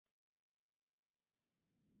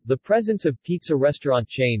The presence of pizza restaurant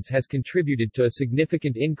chains has contributed to a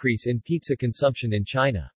significant increase in pizza consumption in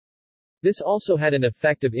China. This also had an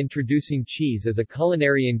effect of introducing cheese as a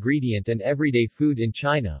culinary ingredient and everyday food in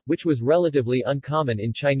China, which was relatively uncommon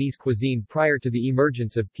in Chinese cuisine prior to the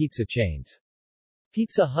emergence of pizza chains.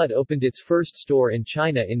 Pizza Hut opened its first store in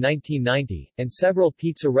China in 1990, and several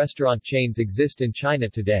pizza restaurant chains exist in China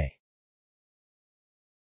today.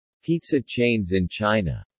 Pizza chains in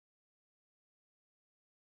China.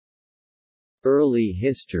 Early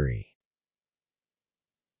history.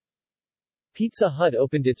 Pizza Hut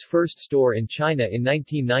opened its first store in China in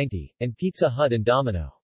 1990, and Pizza Hut and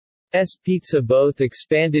Domino's Pizza both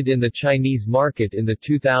expanded in the Chinese market in the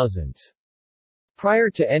 2000s.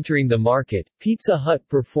 Prior to entering the market, Pizza Hut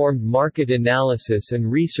performed market analysis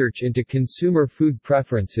and research into consumer food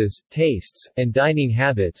preferences, tastes, and dining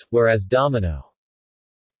habits, whereas Domino's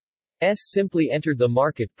simply entered the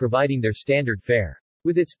market providing their standard fare.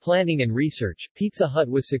 With its planning and research, Pizza Hut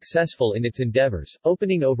was successful in its endeavors,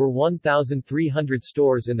 opening over 1,300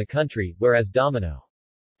 stores in the country, whereas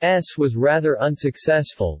Domino's was rather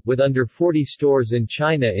unsuccessful, with under 40 stores in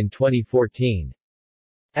China in 2014.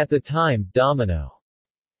 At the time, Domino's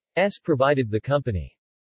provided the company's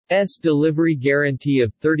delivery guarantee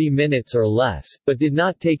of 30 minutes or less, but did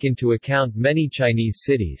not take into account many Chinese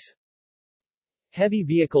cities' heavy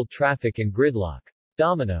vehicle traffic and gridlock.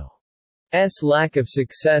 Domino's lack of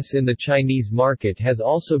success in the Chinese market has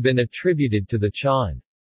also been attributed to the Chan's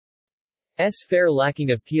fare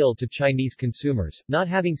lacking appeal to Chinese consumers, not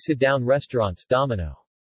having sit-down restaurants. Domino's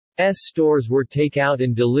stores were take-out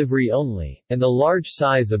and delivery only, and the large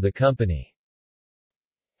size of the company's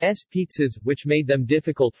pizzas, which made them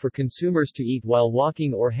difficult for consumers to eat while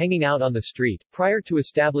walking or hanging out on the street. Prior to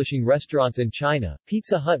establishing restaurants in China,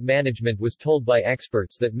 Pizza Hut management was told by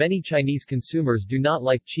experts that many Chinese consumers do not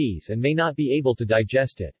like cheese and may not be able to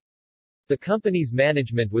digest it. The company's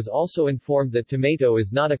management was also informed that tomato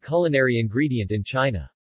is not a culinary ingredient in China.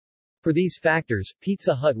 For these factors,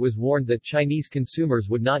 Pizza Hut was warned that Chinese consumers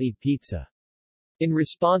would not eat pizza. In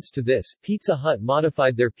response to this, Pizza Hut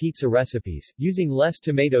modified their pizza recipes, using less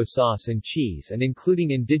tomato sauce and cheese and including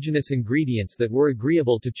indigenous ingredients that were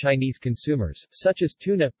agreeable to Chinese consumers, such as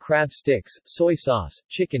tuna, crab sticks, soy sauce,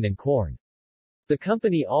 chicken and corn. The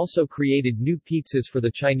company also created new pizzas for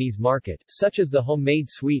the Chinese market, such as the homemade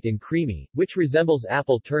sweet and creamy, which resembles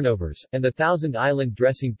apple turnovers, and the Thousand Island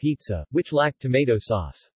dressing pizza, which lacked tomato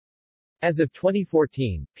sauce. As of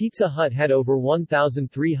 2014, Pizza Hut had over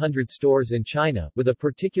 1,300 stores in China, with a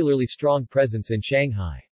particularly strong presence in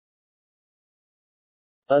Shanghai.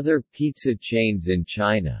 Other pizza chains in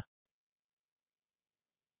China.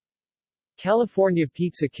 California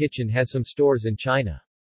Pizza Kitchen has some stores in China.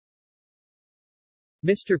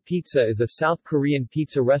 Mr. Pizza is a South Korean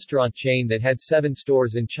pizza restaurant chain that had 7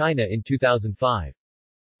 stores in China in 2005.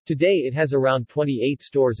 Today it has around 28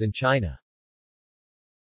 stores in China.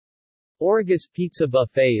 Origus Pizza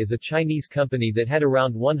Buffet is a Chinese company that had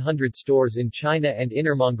around 100 stores in China and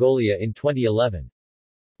Inner Mongolia in 2011.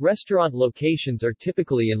 Restaurant locations are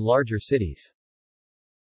typically in larger cities.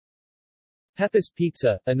 Peppa's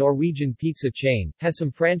Pizza, a Norwegian pizza chain, has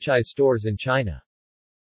some franchise stores in China.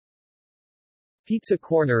 Pizza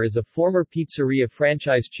Corner is a former pizzeria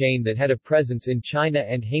franchise chain that had a presence in China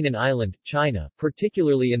and Hainan Island, China,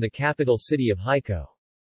 particularly in the capital city of Haikou.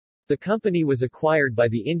 The company was acquired by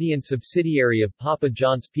the Indian subsidiary of Papa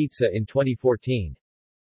John's Pizza in 2014.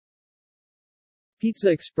 Pizza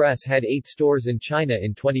Express had 8 stores in China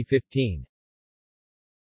in 2015.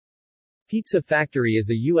 Pizza Factory is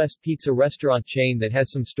a U.S. pizza restaurant chain that has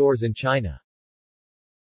some stores in China.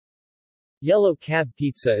 Yellow Cab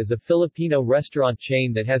Pizza is a Filipino restaurant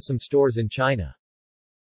chain that has some stores in China.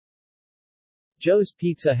 Joe's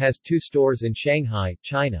Pizza has 2 stores in Shanghai,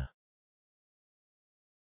 China.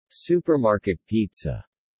 Supermarket pizza.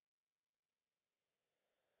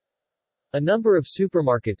 A number of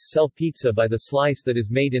supermarkets sell pizza by the slice that is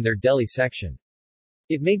made in their deli section.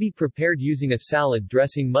 It may be prepared using a salad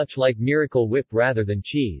dressing much like Miracle Whip rather than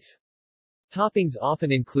cheese. Toppings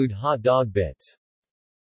often include hot dog bits.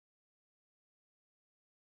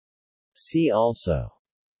 See also: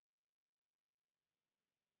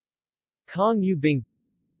 Kong Yu Bing,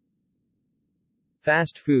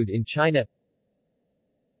 fast food in China,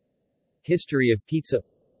 history of pizza,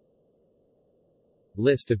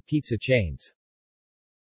 list of pizza chains.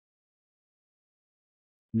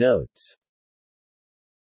 Notes.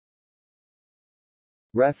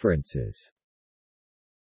 References.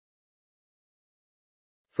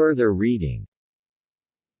 Further reading.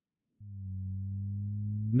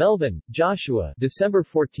 Melvin, Joshua, December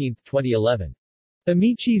 14, 2011.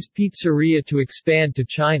 Amici's Pizzeria to expand to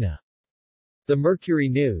China. The Mercury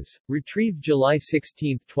News. Retrieved July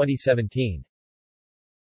 16, 2017.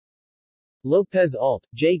 Lopez Alt,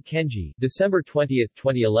 J. Kenji, December 20,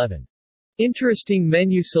 2011. Interesting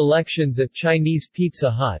menu selections at Chinese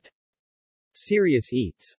Pizza Hut. Serious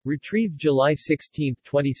Eats. Retrieved July 16,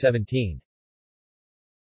 2017.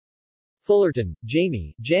 Fullerton,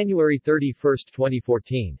 Jamie, January 31,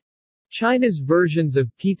 2014. China's versions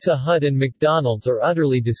of Pizza Hut and McDonald's are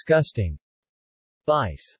utterly disgusting.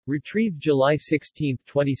 Vice. Retrieved July 16,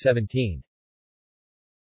 2017.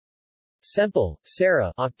 Semple,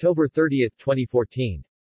 Sarah, October 30, 2014.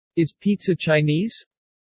 Is pizza Chinese?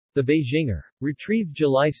 The Beijinger. Retrieved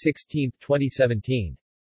July 16, 2017.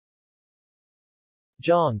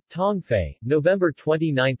 Zhang, Tongfei, November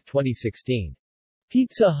 29, 2016.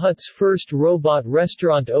 Pizza Hut's first robot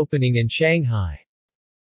restaurant opening in Shanghai.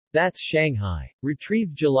 That's Shanghai.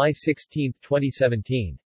 Retrieved July 16,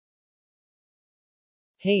 2017.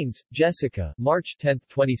 Haynes, Jessica, March 10,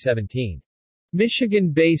 2017.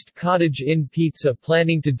 Michigan-based Cottage Inn Pizza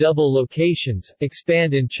planning to double locations,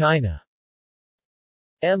 expand in China.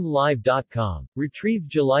 MLive.com. Retrieved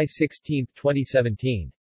July 16,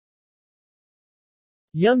 2017.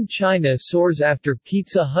 Young China soars after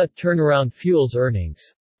Pizza Hut turnaround fuels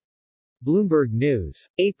earnings. Bloomberg News.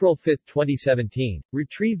 April 5, 2017.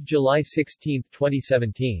 Retrieved July 16,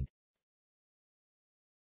 2017.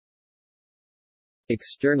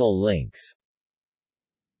 External links.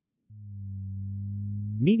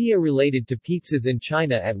 Media related to pizzas in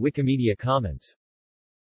China at Wikimedia Commons.